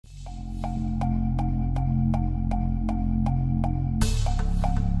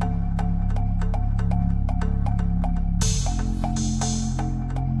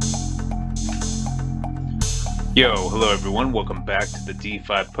Yo, hello everyone. Welcome back to the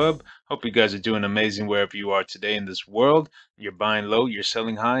DeFi Pub. Hope you guys are doing amazing wherever you are today in this world. You're buying low, you're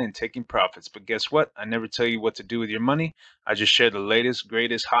selling high, and taking profits. But guess what? I never tell you what to do with your money. I just share the latest,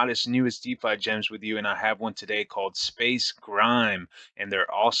 greatest, hottest, newest DeFi gems with you, and I have one today called SpaceGrime and their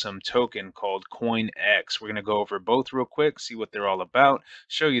awesome token called CoinX. We're gonna go over both real quick, see what they're all about,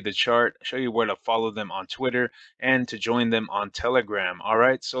 show you the chart, show you where to follow them on Twitter, and to join them on Telegram. All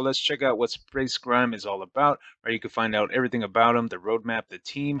right, so let's check out what SpaceGrime is all about. Right, you can find out everything about them, the roadmap, the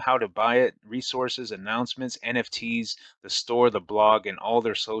team, how to buy it, resources, announcements, NFTs, the store, the blog, and all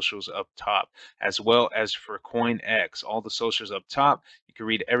their socials up top, as well as for CoinX, all the socials up top. You can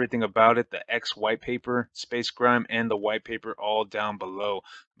read everything about it, the X white paper, SpaceGrime, and the white paper all down below.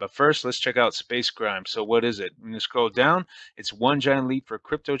 But first, let's check out SpaceGrime. So what is it? When you scroll down, it's one giant leap for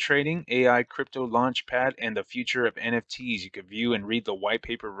crypto trading, AI crypto launchpad, and the future of NFTs. You can view and read the white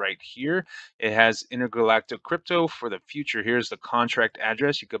paper right here. It has intergalactic crypto for the future. Here's the contract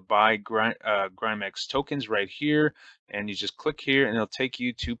address. You could buy GRIMEX tokens right here, and you just click here, and it'll take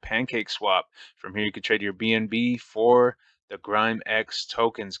you to PancakeSwap. From here, you can trade your BNB for the GRIMEX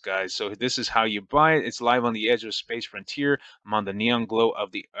tokens, guys. So this is how you buy it. It's live on the edge of space frontier. I'm on the neon glow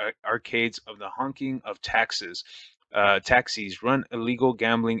of the arcades of the honking of taxis run illegal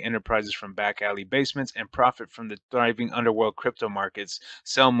gambling enterprises from back alley basements and profit from the thriving underworld crypto markets,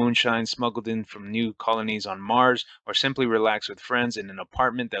 sell moonshine smuggled in from new colonies on Mars, or simply relax with friends in an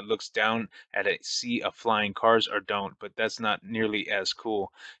apartment that looks down at a sea of flying cars, or don't, but that's not nearly as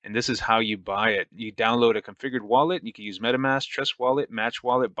cool. And this is how you buy it. You download a configured wallet. You can use MetaMask, Trust Wallet, Match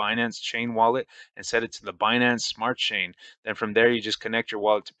Wallet, Binance Chain Wallet, and set it to the Binance Smart Chain. Then from there, you just connect your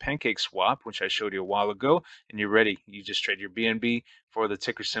wallet to PancakeSwap, which I showed you a while ago, and you're ready. You just trade your BNB for the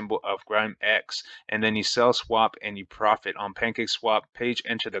ticker symbol of GRIMEX, and then you sell, swap, and you profit. On PancakeSwap page,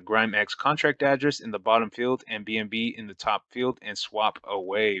 enter the GRIMEX contract address in the bottom field and BNB in the top field, and swap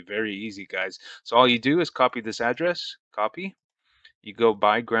away. Very easy, guys. So all you do is copy this address, copy. You go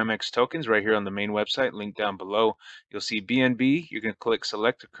buy GRIMEX tokens right here on the main website, link down below. You'll see BNB. You can click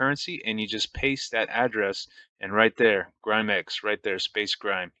select a currency, and you just paste that address, and right there, GRIMEX, right there,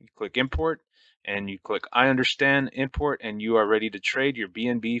 SpaceGrime. You click import, and you click I understand, import, and you are ready to trade your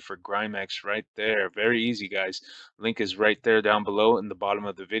BNB for GRIMEX right there. Very easy, guys. Link is right there down below in the bottom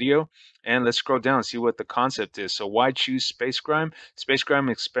of the video. And let's scroll down and see what the concept is. So why choose SpaceGrime?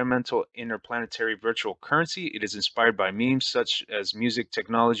 SpaceGrime experimental interplanetary virtual currency. It is inspired by memes such as music,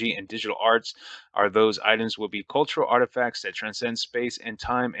 technology, and digital arts. Are those items will be cultural artifacts that transcend space and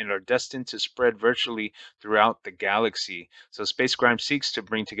time and are destined to spread virtually throughout the galaxy. So SpaceGrime seeks to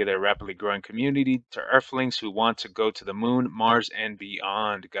bring together a rapidly growing community to Earthlings who want to go to the moon, Mars, and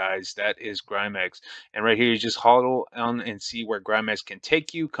beyond, guys. That is GRIMEX. And right here, you just hodl on and see where GRIMEX can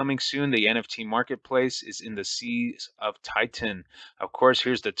take you. Coming soon, the NFT marketplace is in the seas of Titan. Of course,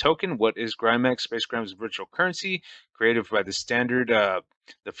 here's the token. What is GRIMEX? SpaceGrime is virtual currency created by the standard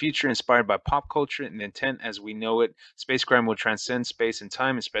the future inspired by pop culture and intent as we know it. SpaceGrime will transcend space and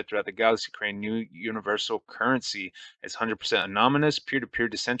time and spread throughout the galaxy, creating new universal currency. It's 100% anonymous, peer-to-peer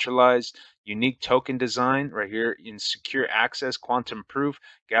decentralized, unique token design right here in secure access, quantum proof,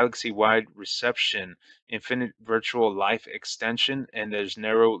 galaxy-wide reception, infinite virtual life extension, and there's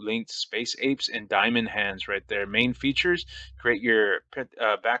narrow linked space apes and diamond hands right there. Main features: create your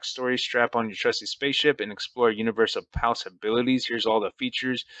backstory, strap on your trusty spaceship, and explore a universe of possibilities. Here's all the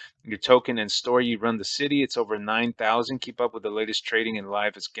features: your token and store. You run the city. It's over 9,000. Keep up with the latest trading in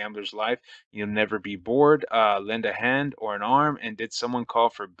life as Gambler's Life. You'll never be bored. Lend a hand or an arm. And did someone call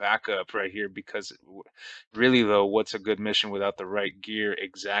for backup right here? Because really, though, what's a good mission without the right gear?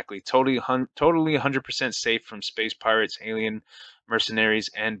 Exactly. Totally 100% safe from space pirates, alien mercenaries,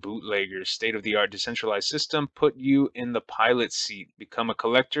 and bootleggers. State-of-the-art decentralized system. Put you in the pilot seat. Become a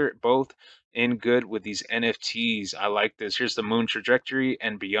collector, both in good with these NFTs. I like this. Here's the moon trajectory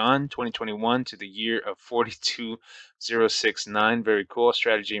and beyond, 2021 to the year of 42069. Very cool.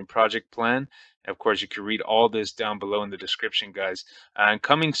 Strategy and project plan. Of course, you can read all this down below in the description, guys. And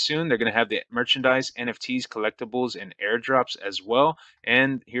coming soon, they're going to have the merchandise, NFTs, collectibles, and airdrops as well.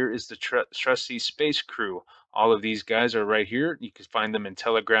 And here is the trusty space crew. All of these guys are right here. You can find them in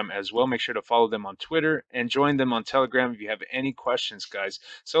Telegram as well. Make sure to follow them on Twitter and join them on Telegram if you have any questions, guys.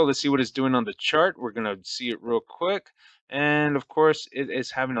 So let's see what it's doing on the chart. We're going to see it real quick. And of course, it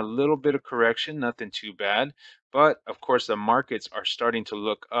is having a little bit of correction, nothing too bad. But of course, the markets are starting to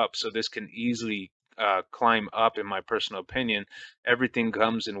look up. So this can easily climb up, in my personal opinion. Everything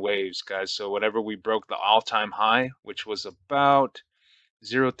comes in waves, guys. So whatever we broke the all-time high, which was about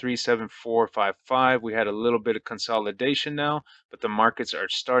 0.37455. We had a little bit of consolidation now, but the markets are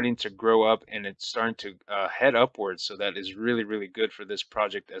starting to grow up and it's starting to head upwards. So that is really, really good for this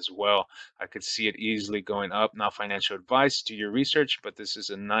project as well. I could see it easily going up. Not financial advice, do your research, but this is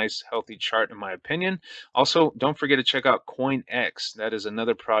a nice, healthy chart in my opinion. Also, don't forget to check out CoinX. That is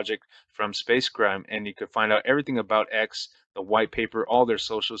another project from SpaceGrime, and you can find out everything about X, the white paper, all their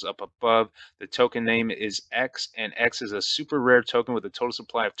socials up above. The token name is X, and X is a super rare token with a total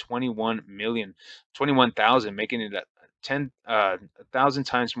supply of 21,000, making it a 10,000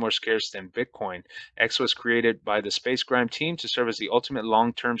 times more scarce than Bitcoin. X was created by the SpaceGrime team to serve as the ultimate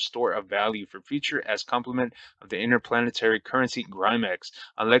long-term store of value for future as complement of the interplanetary currency GRIMEX.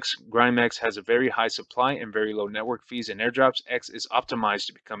 Unless GRIMEX has a very high supply and very low network fees and airdrops, X is optimized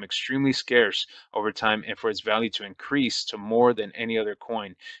to become extremely scarce over time and for its value to increase to more than any other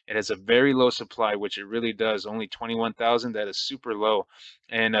coin. It has a very low supply, which it really does, only 21,000. That is super low,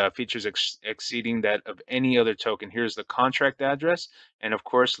 and features exceeding that of any other token. Here's the contract address, and of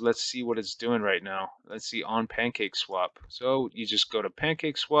course, let's see what it's doing right now. Let's see on PancakeSwap. So you just go to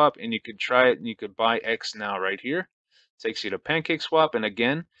PancakeSwap and you could try it, and you could buy X now right here. Takes you to PancakeSwap, and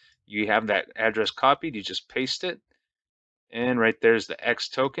again, you have that address copied. You just paste it, and right there's the X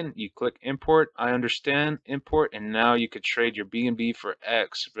token. You click import. I understand, import, and now you could trade your BNB for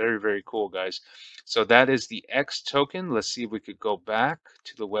X. Very, very cool, guys. So that is the X token. Let's see if we could go back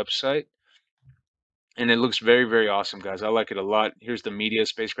to the website. And it looks very, very awesome, guys. I like it a lot. Here's the media.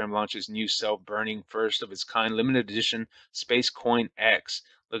 SpaceGrime launches new self-burning, first of its kind, limited edition Space Coin X.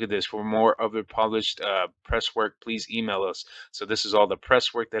 Look at this. For more other published press work, please email us. So this is all the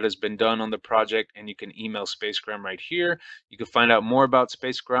press work that has been done on the project, and you can email SpaceGrime right here. You can find out more about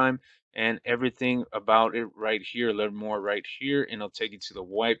SpaceGrime and everything about it right here. Learn more right here, and it'll take you to the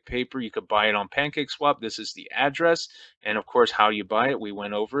white paper. You could buy it on PancakeSwap. This is the address, and of course, how you buy it. We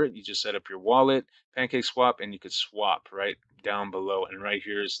went over it. You just set up your wallet, PancakeSwap, and you could swap right down below. And right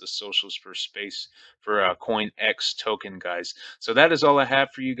here is the socials for Coin X token, guys. So that is all I have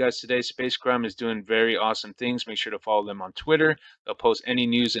for you guys today. SpaceGrime is doing very awesome things. Make sure to follow them on Twitter. They'll post any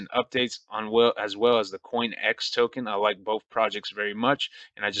news and updates on as well as the Coin X token. I like both projects very much,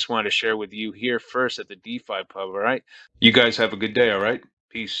 and I just wanted to share with you here first at the DeFi Pub. All right, you guys have a good day. All right,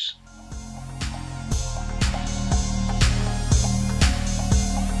 peace.